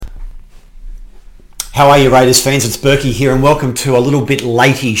How are you, Raiders fans? It's Berkey here, and welcome to a little bit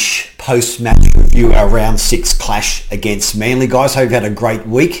late-ish post-match review, our round 6 clash against Manly. Guys, hope you've had a great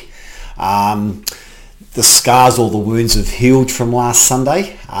week. The scars or the wounds have healed from last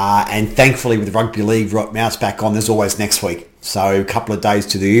Sunday, and thankfully with rugby league mounts back on, there's always next week. So a couple of days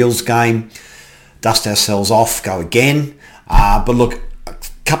to the Eels game, dust ourselves off, go again. But look, a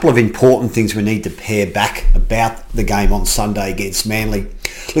couple of important things we need to pare back about the game on Sunday against Manly.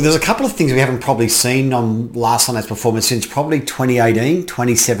 Look, there's a couple of things we haven't probably seen on last Sunday's performance since probably 2018,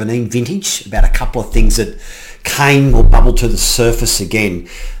 2017 vintage, about a couple of things that came or bubbled to the surface again.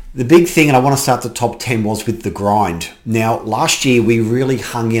 The big thing, and I want to start the top 10, was with the grind. Now, last year we really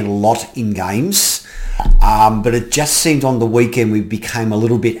hung in a lot in games, but it just seemed on the weekend we became a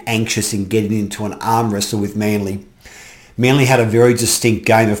little bit anxious in getting into an arm wrestle with Manly. Manly had a very distinct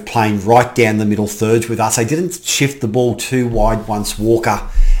game of playing right down the middle thirds with us. They didn't shift the ball too wide once Walker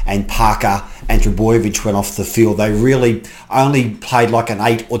and Parker and Trbojevic went off the field. They really only played like an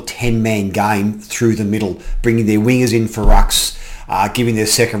 8 or 10 man game through the middle, bringing their wingers in for rucks, giving their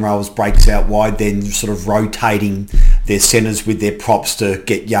second rowers breaks out wide, then sort of rotating their centres with their props to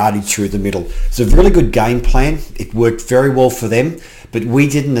get yardage through the middle. It's a really good game plan. It worked very well for them, but we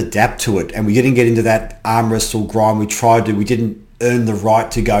didn't adapt to it, and we didn't get into that arm wrestle grind. We didn't earn the right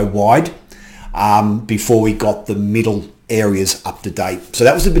to go wide before we got the middle areas up to date. So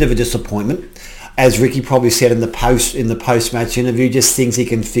that was a bit of a disappointment. As Ricky probably said in the post-match interview, just things he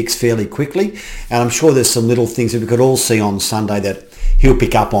can fix fairly quickly. And I'm sure there's some little things that we could all see on Sunday that he'll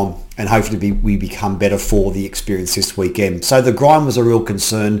pick up on, and hopefully we become better for the experience this weekend. So the grind was a real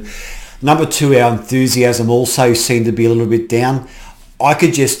concern. Number 2, our enthusiasm also seemed to be a little bit down. I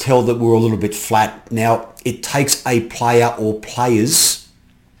could just tell that we were a little bit flat. Now, it takes a player or players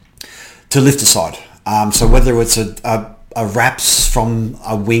to lift a side. So whether it's a Raps from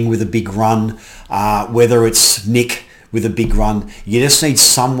a wing with a big run, whether it's Nick with a big run, you just need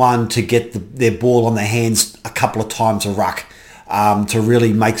someone to get their ball on their hands a couple of times a ruck to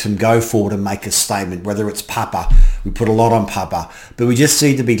really make them go forward and make a statement. Whether it's Papa, we put a lot on Papa, but we just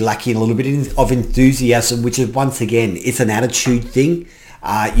seem to be lacking a little bit of enthusiasm, which is, once again, it's an attitude thing.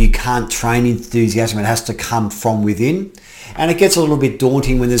 You can't train enthusiasm. It has to come from within. And it gets a little bit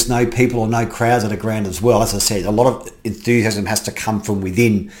daunting when there's no people or no crowds at a ground as well. As I said, a lot of enthusiasm has to come from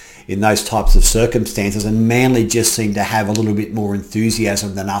within in those types of circumstances. And Manly just seemed to have a little bit more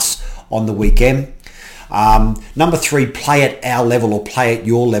enthusiasm than us on the weekend. Number 3, play at our level or play at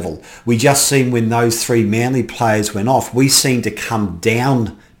your level. We just seen when those 3 Manly players went off, we seemed to come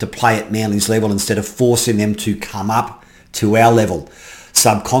down to play at Manly's level instead of forcing them to come up to our level.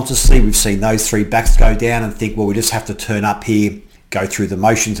 Subconsciously, we've seen those 3 backs go down and think, well, we just have to turn up here, go through the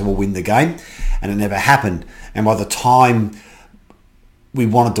motions, and we'll win the game. And it never happened. And by the time we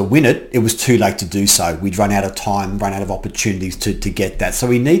wanted to win it, it was too late to do so. We'd run out of time, run out of opportunities to get that. So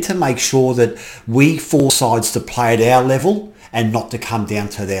we need to make sure that we force sides to play at our level and not to come down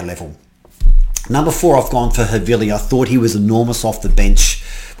to their level. Number 4, I've gone for Havili. I thought he was enormous off the bench,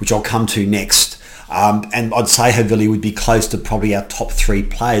 which I'll come to next. And I'd say Havili would be close to probably our top 3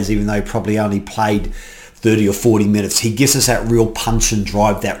 players, even though he probably only played 30 or 40 minutes. He gives us that real punch and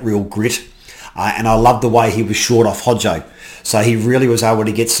drive, that real grit. And I love the way he was short off Hodjo. So he really was able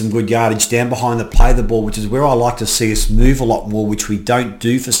to get some good yardage down behind the play of the ball, which is where I like to see us move a lot more, which we don't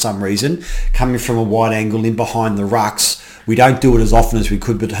do for some reason. Coming from a wide angle in behind the rucks, we don't do it as often as we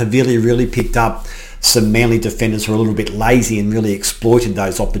could, but Havili really picked up some Manly defenders who were a little bit lazy and really exploited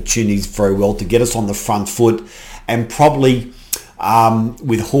those opportunities very well to get us on the front foot. And probably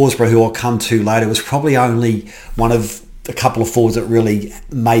with Horsburgh, who I'll come to later, was probably only one of a couple of forwards that really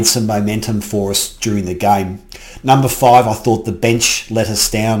made some momentum for us during the game. Number 5, I thought the bench let us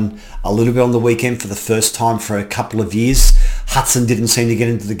down a little bit on the weekend for the first time for a couple of years. Hudson didn't seem to get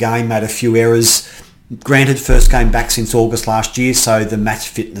into the game, made a few errors. Granted, first game back since August last year, so the match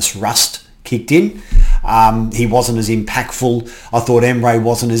fitness rust kicked in. He wasn't as impactful. I thought Emre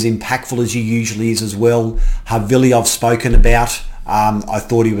wasn't as impactful as he usually is as well. Havili I've spoken about. I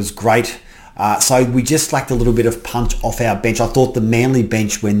thought he was great. So we just lacked a little bit of punch off our bench. I thought the Manly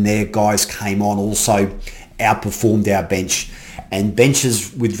bench, when their guys came on, also outperformed our bench. And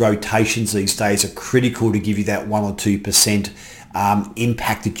benches with rotations these days are critical to give you that 1 or 2%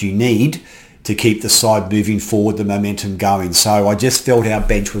 impact that you need to keep the side moving forward, the momentum going. So I just felt our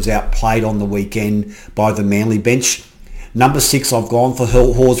bench was outplayed on the weekend by the Manly bench. Number 6, I've gone for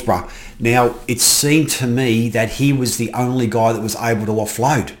Horsburgh. Now, it seemed to me that he was the only guy that was able to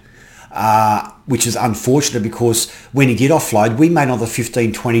offload, which is unfortunate because when he did offload, we made another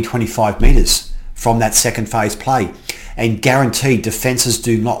 15, 20, 25 metres from that second phase play. And guaranteed, defences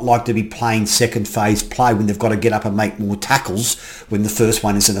do not like to be playing second phase play when they've got to get up and make more tackles when the first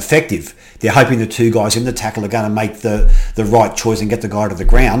one isn't effective. They're hoping the two guys in the tackle are going to make the right choice and get the guy to the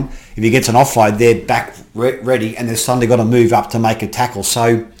ground. If he gets an offload, they're back ready and they've suddenly got to move up to make a tackle.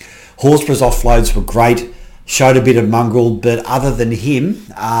 So Horsburgh's offloads were great, showed a bit of mongrel, but other than him,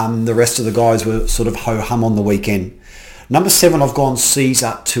 the rest of the guys were sort of ho-hum on the weekend. Number 7, I've gone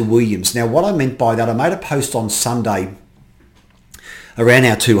Caesar to Williams. Now, what I meant by that, I made a post on Sunday around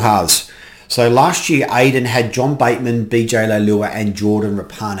our two halves. So last year, Aiden had John Bateman, BJ Leilua and Jordan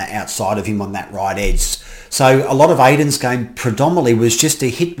Rapana outside of him on that right edge. So a lot of Aiden's game predominantly was just to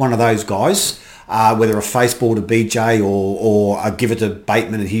hit one of those guys, whether a face ball to BJ or I give it to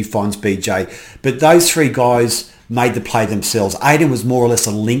Bateman and he finds BJ. But those three guys made the play themselves. Aiden was more or less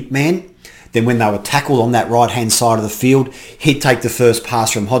a link man. Then when they were tackled on that right-hand side of the field, he'd take the first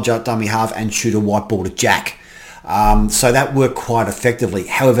pass from Hodger, dummy half, and shoot a white ball to Jack. So that worked quite effectively.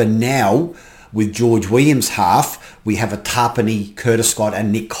 However, now with George Williams half, we have a Tarpany, Curtis Scott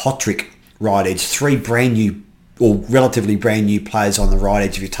and Nick Kotrick right edge. 3 brand new or relatively brand new players on the right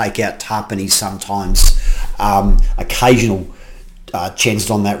edge. If you take out Tarpany, sometimes occasional chances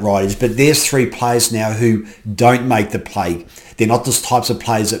on that right edge. But there's 3 players now who don't make the play. They're not the types of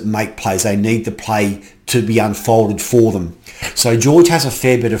players that make plays. They need the play to be unfolded for them. So George has a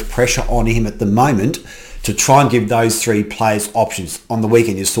fair bit of pressure on him at the moment to try and give those 3 players options. On the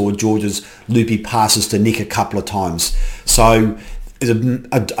weekend, you saw George's loopy passes to Nick a couple of times. So there's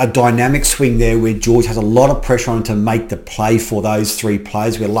a dynamic swing there where George has a lot of pressure on him to make the play for those 3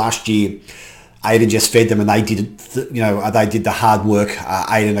 players, where last year Aiden just fed them and they did, they did the hard work.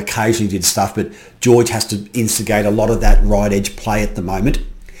 Aiden occasionally did stuff, but George has to instigate a lot of that right edge play at the moment.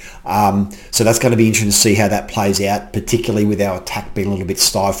 So that's going to be interesting to see how that plays out, particularly with our attack being a little bit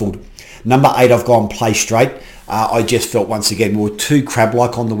stifled. Number 8, I've gone Play Straight. I just felt once again we were too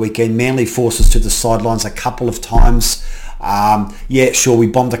crab-like on the weekend. Manly forced us to the sidelines a couple of times. Yeah, sure, we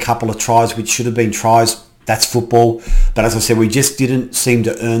bombed a couple of tries, which should have been tries. That's football. But as I said, we just didn't seem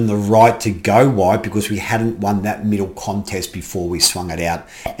to earn the right to go wide because we hadn't won that middle contest before we swung it out.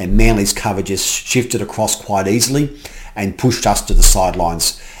 And Manly's cover just shifted across quite easily and pushed us to the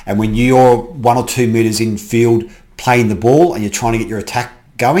sidelines. And when you're 1 or 2 metres in field playing the ball and you're trying to get your attack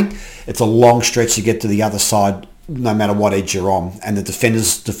going, it's a long stretch to get to the other side no matter what edge you're on. And the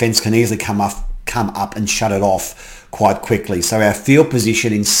defence can easily come up and shut it off quite quickly. So our field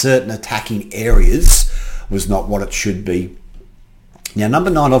position in certain attacking areas was not what it should be. Now, number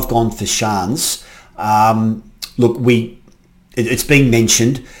 9, I've gone for Shans. Look, it's been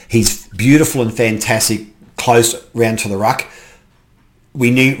mentioned. He's beautiful and fantastic, close round to the ruck.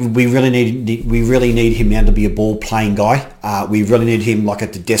 We really need him now to be a ball playing guy. We really need him like a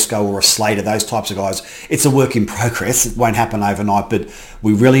Tedesco or a Slater, those types of guys. It's a work in progress. It won't happen overnight, but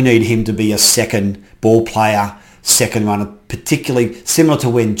we really need him to be a second ball player, second runner, particularly similar to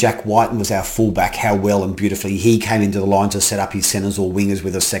when Jack Whiten was our fullback, how well and beautifully he came into the line to set up his centres or wingers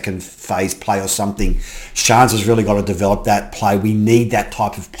with a second phase play or something. Shans has really got to develop that play. We need that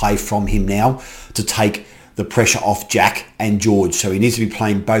type of play from him now to take the pressure off Jack and George. So he needs to be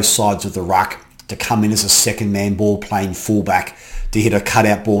playing both sides of the ruck, to come in as a second man ball playing fullback, to hit a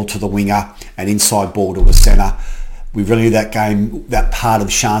cutout ball to the winger, an inside ball to a centre. We really need that part of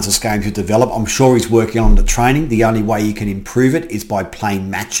Shans' game to develop. I'm sure he's working on the training. The only way you can improve it is by playing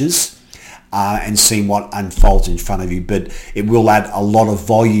matches and seeing what unfolds in front of you. But it will add a lot of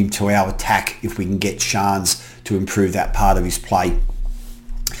volume to our attack if we can get Shans to improve that part of his play.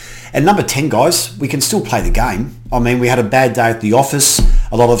 And number 10, guys, we can still play the game. I mean, we had a bad day at the office.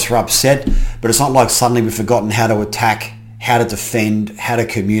 A lot of us were upset, but it's not like suddenly we've forgotten how to attack, how to defend, how to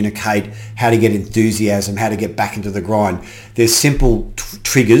communicate, how to get enthusiasm, how to get back into the grind. There's simple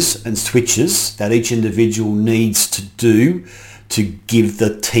triggers and switches that each individual needs to do to give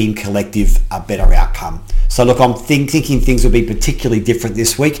the team collective a better outcome. So look, I'm thinking things will be particularly different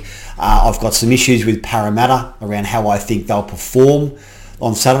this week. I've got some issues with Parramatta around how I think they'll perform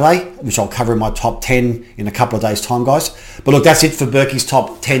on Saturday, which I'll cover in my top 10 in a couple of days' time, guys. But look, that's it for Berkey's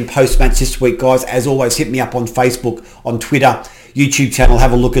top 10 post-match this week, guys. As always, hit me up on Facebook, on Twitter, YouTube channel.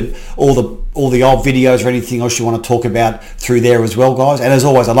 Have a look at all the old videos or anything else you want to talk about through there as well, guys. And as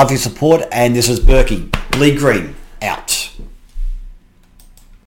always, I love your support. And this is Berkey. Lee Green, out.